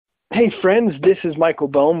Hey friends, this is Michael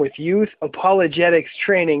Bohm with Youth Apologetics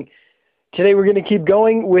Training. Today we're going to keep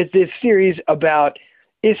going with this series about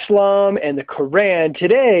Islam and the Koran.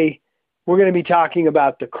 Today we're going to be talking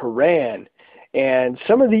about the Koran and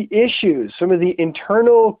some of the issues, some of the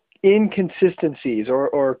internal inconsistencies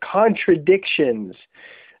or contradictions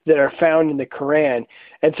that are found in the Koran.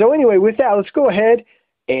 And so anyway, with that, let's go ahead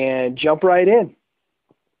and jump right in.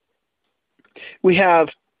 We have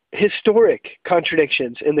historic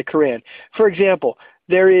contradictions in the Quran. For example,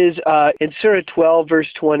 there is in Surah 12, verse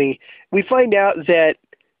 20, we find out that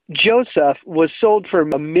Joseph was sold for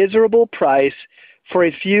a miserable price for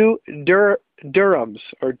a few dirhams,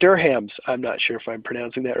 or dirhams, I'm not sure if I'm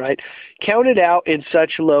pronouncing that right, counted out in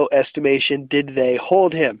such low estimation did they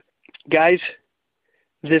hold him. Guys,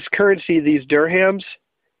 this currency, these dirhams,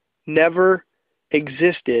 never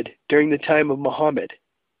existed during the time of Muhammad.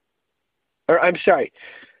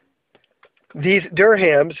 These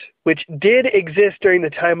dirhams, which did exist during the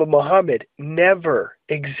time of Muhammad, never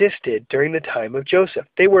existed during the time of Joseph.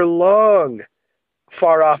 They were long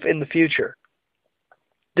far off in the future.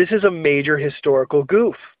 This is a major historical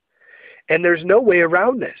goof, and there's no way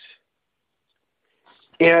around this.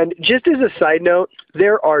 And just as a side note,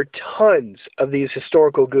 there are tons of these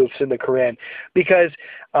historical goofs in the Quran because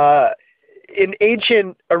in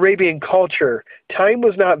ancient Arabian culture, time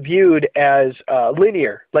was not viewed as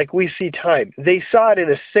linear like we see time. They saw it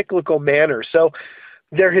in a cyclical manner. So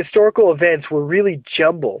their historical events were really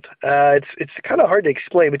jumbled. It's kind of hard to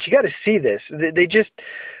explain, but you got to see this.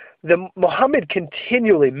 Muhammad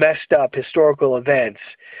continually messed up historical events,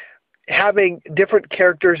 having different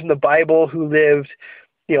characters in the Bible who lived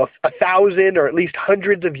 1,000 or at least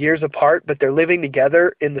hundreds of years apart, but they're living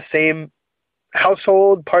together in the same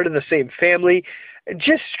household, part of the same family,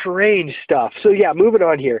 just strange stuff. So yeah, moving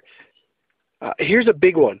on here. Here's a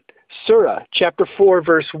big one. Surah chapter 4,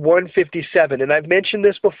 verse 157. And I've mentioned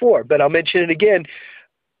this before, but I'll mention it again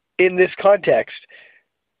in this context.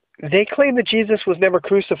 They claim that Jesus was never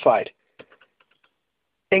crucified.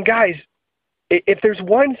 And guys, if there's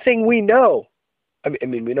one thing we know, I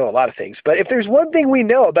mean, we know a lot of things, but if there's one thing we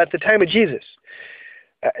know about the time of Jesus,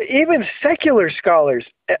 even secular scholars,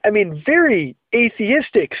 very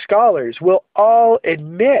atheistic scholars will all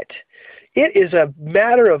admit it is a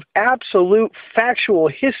matter of absolute factual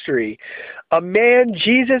history. A man,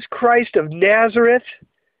 Jesus Christ of Nazareth,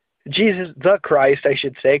 Jesus the Christ, I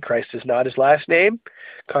should say, Christ is not his last name,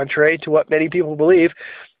 contrary to what many people believe,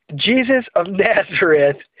 Jesus of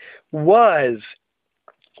Nazareth was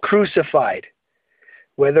crucified.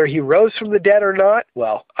 Whether he rose from the dead or not,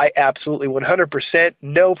 well, I absolutely 100%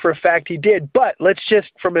 know for a fact he did. But let's just,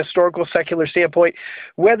 from a historical secular standpoint,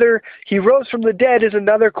 whether he rose from the dead is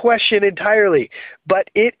another question entirely. But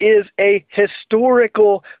it is a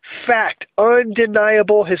historical fact,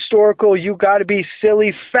 undeniable historical, you gotta be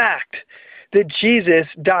silly fact, that Jesus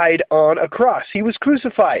died on a cross. He was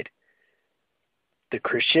crucified. The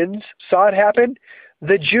Christians saw it happen.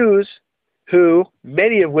 The Jews, who,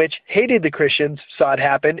 many of which hated the Christians, saw it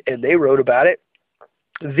happen, and they wrote about it.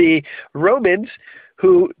 The Romans,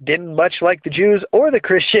 who didn't much like the Jews or the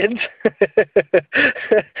Christians,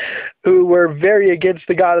 who were very against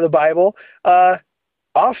the God of the Bible,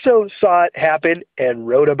 also saw it happen and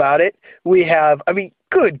wrote about it. We have,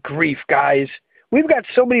 good grief, guys. We've got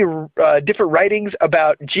so many different writings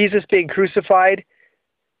about Jesus being crucified,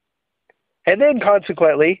 and then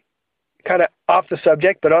consequently, kind of off the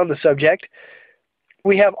subject, but on the subject,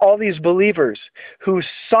 we have all these believers who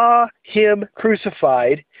saw him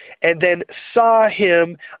crucified and then saw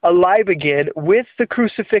him alive again with the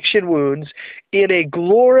crucifixion wounds in a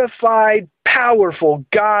glorified, powerful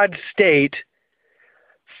God state,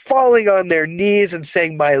 falling on their knees and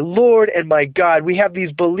saying, "My Lord and my God." We have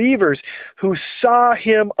these believers who saw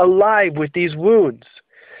him alive with these wounds,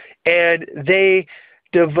 and they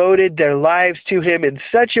devoted their lives to him in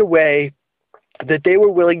such a way that they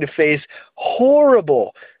were willing to face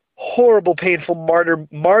horrible, painful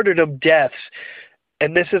martyrdom deaths.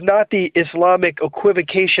 And this is not the Islamic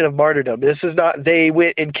equivocation of martyrdom. This is not they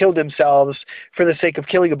went and killed themselves for the sake of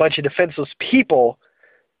killing a bunch of defenseless people,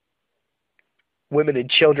 women and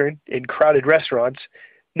children, in crowded restaurants.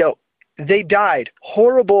 No, they died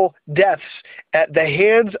horrible deaths at the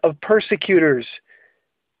hands of persecutors,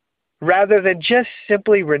 rather than just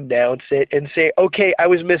simply renounce it and say, okay, I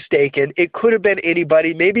was mistaken. It could have been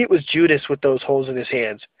anybody. Maybe it was Judas with those holes in his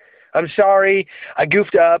hands. I'm sorry. I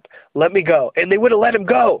goofed up. Let me go. And they would have let him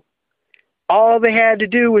go. All they had to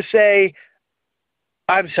do was say,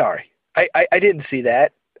 I'm sorry. I didn't see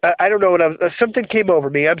that. I don't know what something came over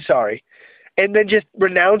me. I'm sorry. And then just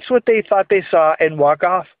renounce what they thought they saw and walk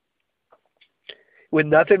off. with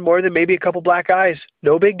nothing more than maybe a couple black eyes.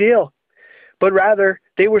 No big deal. But rather,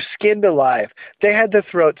 they were skinned alive. They had their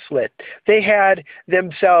throat slit. They had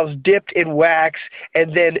themselves dipped in wax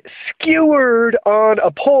and then skewered on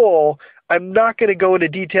a pole. I'm not going to go into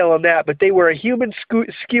detail on that, but they were a human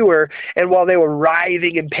skewer, and while they were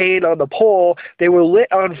writhing in pain on the pole, they were lit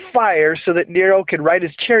on fire so that Nero could ride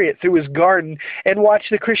his chariot through his garden and watch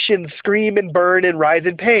the Christians scream and burn and writhe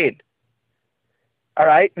in pain. All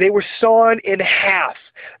right? They were sawn in half.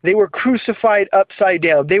 They were crucified upside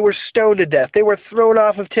down. They were stoned to death. They were thrown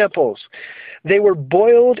off of temples. They were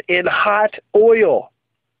boiled in hot oil.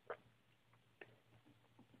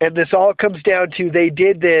 And this all comes down to they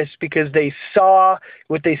did this because they saw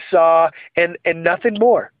what they saw and nothing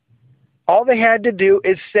more. All they had to do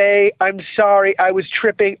is say, I'm sorry, I was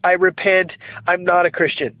tripping, I repent, I'm not a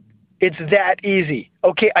Christian. It's that easy.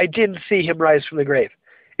 Okay, I didn't see him rise from the grave.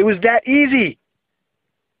 It was that easy.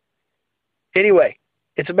 Anyway,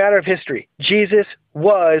 it's a matter of history. Jesus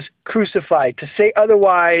was crucified. To say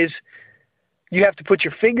otherwise, you have to put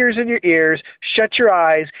your fingers in your ears, shut your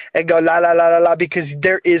eyes, and go la la la la la, because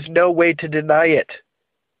there is no way to deny it.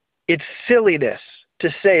 It's silliness to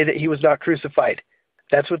say that he was not crucified.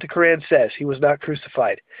 That's what the Koran says. He was not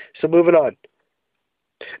crucified. So moving on.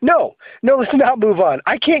 No, let's not move on.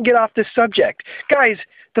 I can't get off this subject. Guys,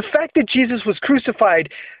 the fact that Jesus was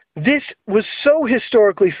crucified, this was so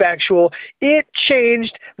historically factual, it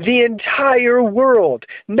changed the entire world.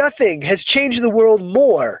 Nothing has changed the world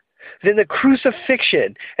more than the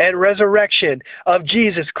crucifixion and resurrection of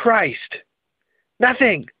Jesus Christ.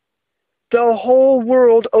 Nothing. The whole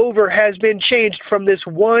world over has been changed from this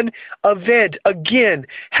one event. Again,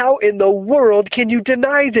 how in the world can you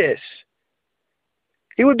deny this?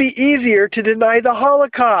 It would be easier to deny the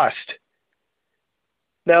Holocaust.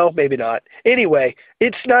 No, maybe not. Anyway,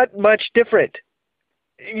 it's not much different.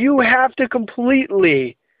 You have to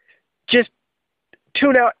completely just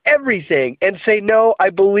tune out everything and say, no,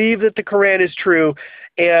 I believe that the Quran is true,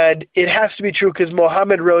 and it has to be true because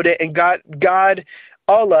Muhammad wrote it, and God,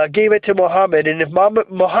 Allah, gave it to Muhammad, and if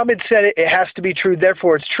Muhammad said it, it has to be true,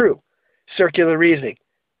 therefore it's true. Circular reasoning.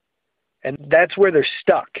 And that's where they're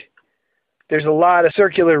stuck. There's a lot of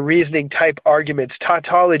circular reasoning type arguments,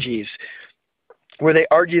 tautologies, where they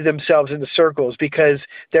argue themselves into circles because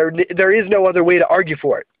there is no other way to argue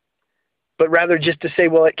for it, but rather just to say,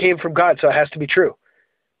 well, it came from God, so it has to be true.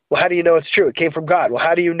 Well, how do you know it's true? It came from God. Well,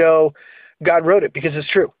 how do you know God wrote it? Because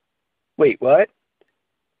it's true. Wait, what?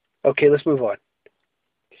 Okay, let's move on.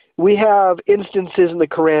 We have instances in the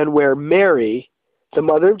Quran where Mary, the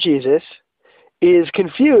mother of Jesus, is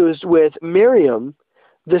confused with Miriam,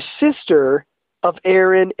 the sister of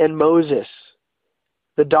Aaron and Moses,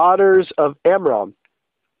 the daughters of Amram.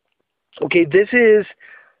 Okay, this is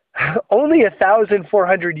only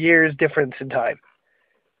 1,400 years difference in time.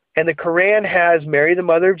 And the Quran has Mary, the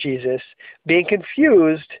mother of Jesus, being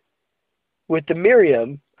confused with the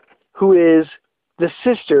Miriam, who is the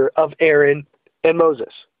sister of Aaron and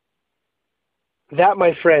Moses. That,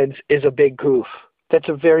 my friends, is a big goof. That's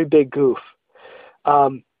a very big goof.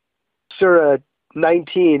 Surah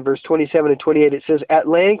 19, verse 27 and 28, it says, At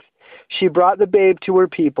length she brought the babe to her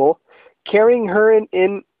people, carrying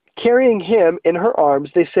him in her arms.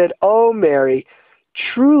 They said, O Mary,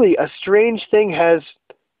 truly a strange thing has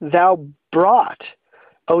thou brought.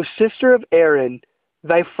 O sister of Aaron,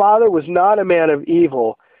 thy father was not a man of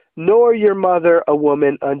evil, nor your mother a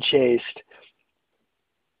woman unchaste.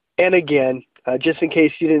 And again, just in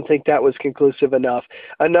case you didn't think that was conclusive enough,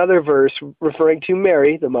 another verse referring to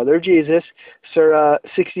Mary, the mother of Jesus, Surah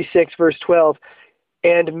 66, verse 12,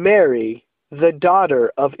 and Mary, the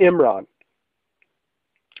daughter of Imran.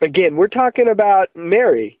 Again, we're talking about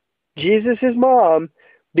Mary, Jesus' mom,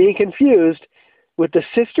 being confused with the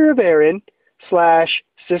sister of Aaron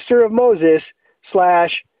 / sister of Moses /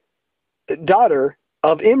 daughter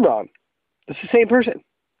of Imran. It's the same person.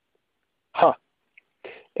 Huh.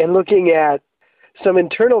 And looking at some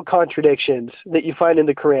internal contradictions that you find in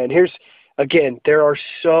the Quran. There are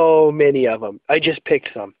so many of them. I just picked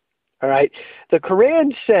some. All right. The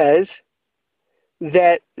Quran says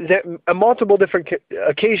that on multiple different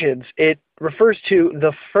occasions, it refers to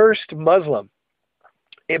the first Muslim.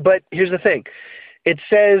 But here's the thing. It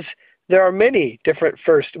says there are many different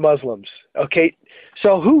first Muslims. Okay.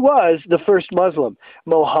 So who was the first Muslim?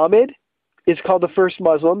 Muhammad is called the first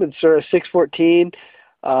Muslim in Surah 6:14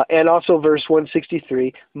 and also verse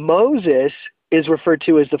 163. Moses is referred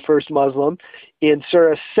to as the first Muslim in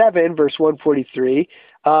Surah 7, verse 143.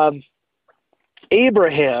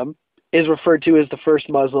 Abraham is referred to as the first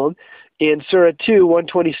Muslim in Surah 2,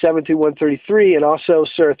 127 through 133, and also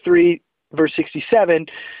Surah 3, verse 67.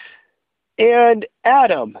 And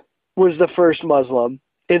Adam was the first Muslim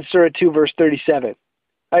in Surah 2, verse 37.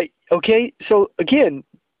 Okay, so again,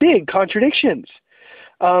 big contradictions.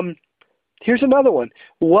 Here's another one.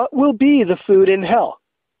 What will be the food in hell?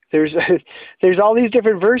 There's all these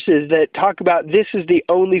different verses that talk about this is the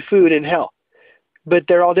only food in hell, but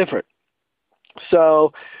they're all different.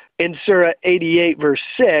 So in Surah 88, verse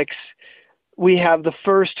 6, we have the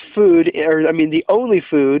first food, the only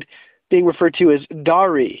food being referred to as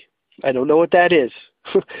dari. I don't know what that is,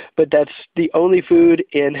 but that's the only food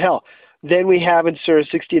in hell. Then we have in Surah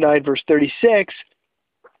 69, verse 36,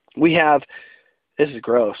 we have, this is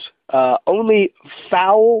gross, only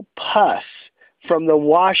foul pus from the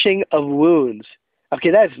washing of wounds. Okay,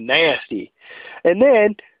 that's nasty. And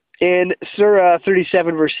then in Surah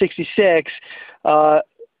 37, verse 66,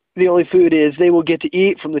 the only food is they will get to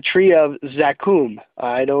eat from the tree of Zakum.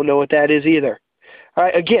 I don't know what that is either. All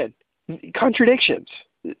right, again, contradictions.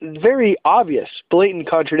 Very obvious, blatant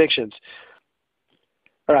contradictions.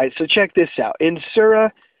 All right, so check this out. In Surah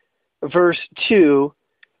 2,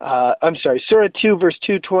 verse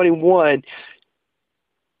 221,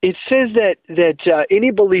 it says that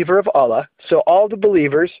any believer of Allah, so all the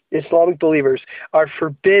believers, Islamic believers, are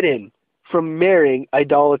forbidden from marrying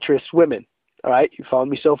idolatrous women. All right, you follow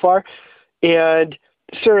me so far? And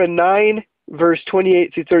Surah 9, verse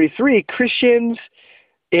 28 through 33, Christians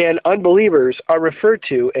and unbelievers are referred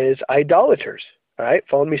to as idolaters. All right,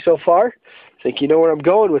 follow me so far? I think you know where I'm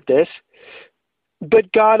going with this.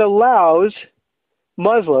 But God allows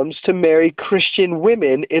Muslims to marry Christian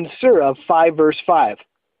women in Surah 5, verse 5.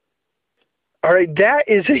 All right, that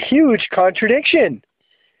is a huge contradiction.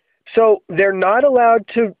 So they're not allowed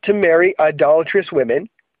to marry idolatrous women,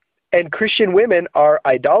 and Christian women are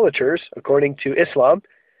idolaters, according to Islam,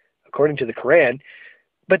 according to the Koran.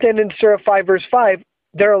 But then in Surah 5, verse 5,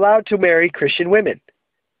 they're allowed to marry Christian women.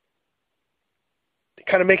 It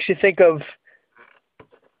kind of makes you think of,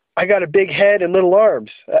 I got a big head and little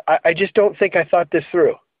arms. I just don't think I thought this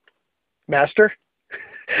through. Master?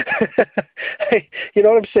 You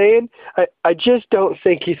know what I'm saying? I just don't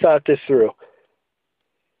think he thought this through.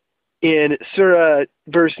 In Surah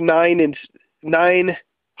verse 9 and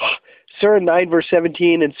Surah 9 verse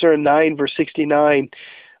 17 and Surah 9 verse 69,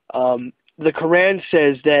 the Quran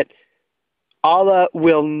says that Allah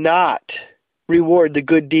will not reward the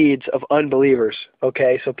good deeds of unbelievers.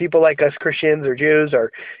 Okay, so people like us Christians or Jews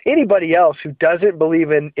or anybody else who doesn't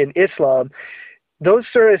believe in Islam, those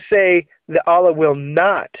surahs say that Allah will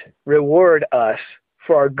not reward us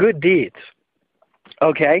for our good deeds.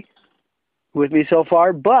 Okay, with me so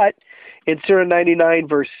far? But in Surah 99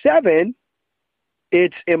 verse 7,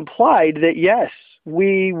 it's implied that yes,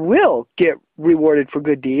 we will get rewarded for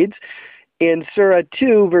good deeds. In Surah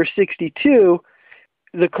 2 verse 62,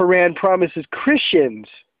 the Quran promises Christians,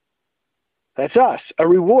 that's us, a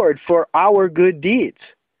reward for our good deeds.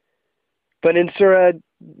 But in Surah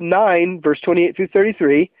 9, verse 28 through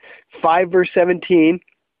 33, 5 verse 17,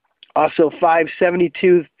 also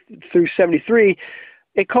 5:72 through 73,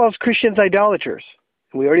 it calls Christians idolaters.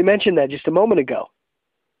 We already mentioned that just a moment ago.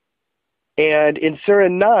 And in Surah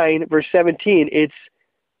 9, verse 17, it's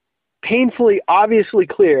painfully, obviously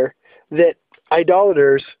clear that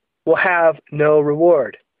idolaters will have no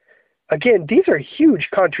reward. Again, these are huge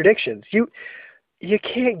contradictions. You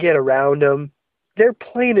can't get around them. They're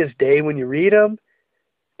plain as day when you read them.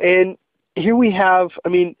 And here we have,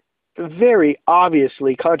 very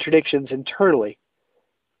obviously contradictions internally.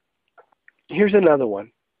 Here's another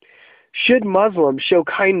one. Should Muslims show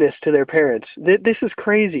kindness to their parents? This is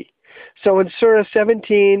crazy. So in Surah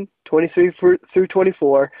 17, 23 through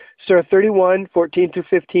 24, Surah 31, 14 through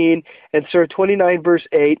 15, and Surah 29, verse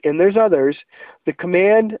 8, and there's others, the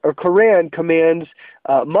Quran commands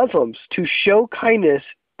Muslims to show kindness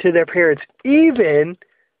to their parents, even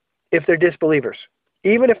if they're disbelievers,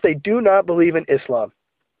 even if they do not believe in Islam.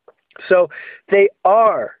 So they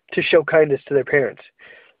are to show kindness to their parents.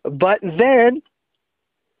 But then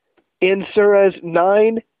in Surahs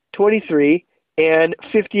 9:23 and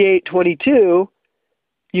 58:22,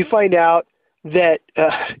 you find out that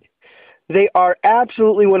they are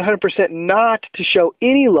absolutely 100% not to show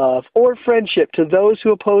any love or friendship to those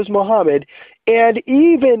who oppose Muhammad, and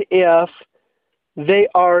even if they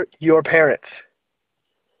are your parents.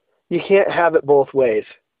 You can't have it both ways.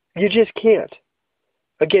 You just can't.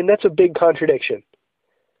 Again, that's a big contradiction.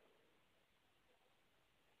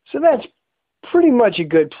 So that's pretty much a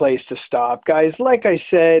good place to stop, guys. Like I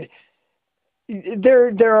said,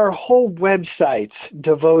 there are whole websites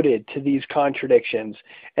devoted to these contradictions,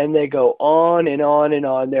 and they go on and on and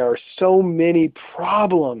on. There are so many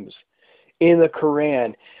problems in the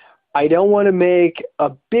Quran. I don't want to make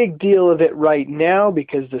a big deal of it right now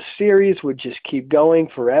because the series would just keep going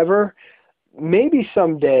forever. Maybe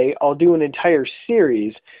someday I'll do an entire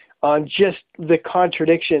series on just the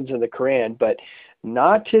contradictions in the Quran, but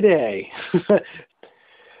not today.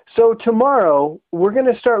 So tomorrow, we're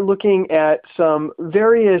going to start looking at some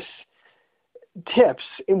various tips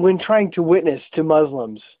when trying to witness to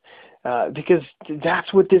Muslims, because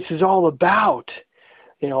that's what this is all about.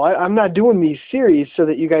 You know, I'm not doing these series so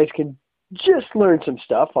that you guys can just learn some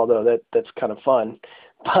stuff, although that's kind of fun.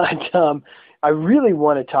 But I really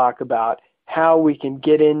want to talk about how we can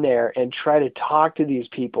get in there and try to talk to these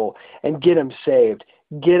people and get them saved,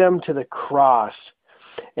 get them to the cross.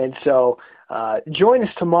 And so join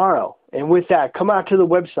us tomorrow. And with that, come out to the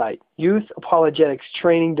website,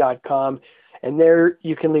 youthapologeticstraining.com, and there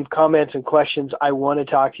you can leave comments and questions. I want to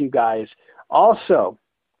talk to you guys. Also,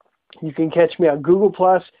 you can catch me on Google+,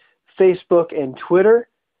 Facebook, and Twitter.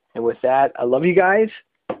 And with that, I love you guys,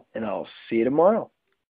 and I'll see you tomorrow.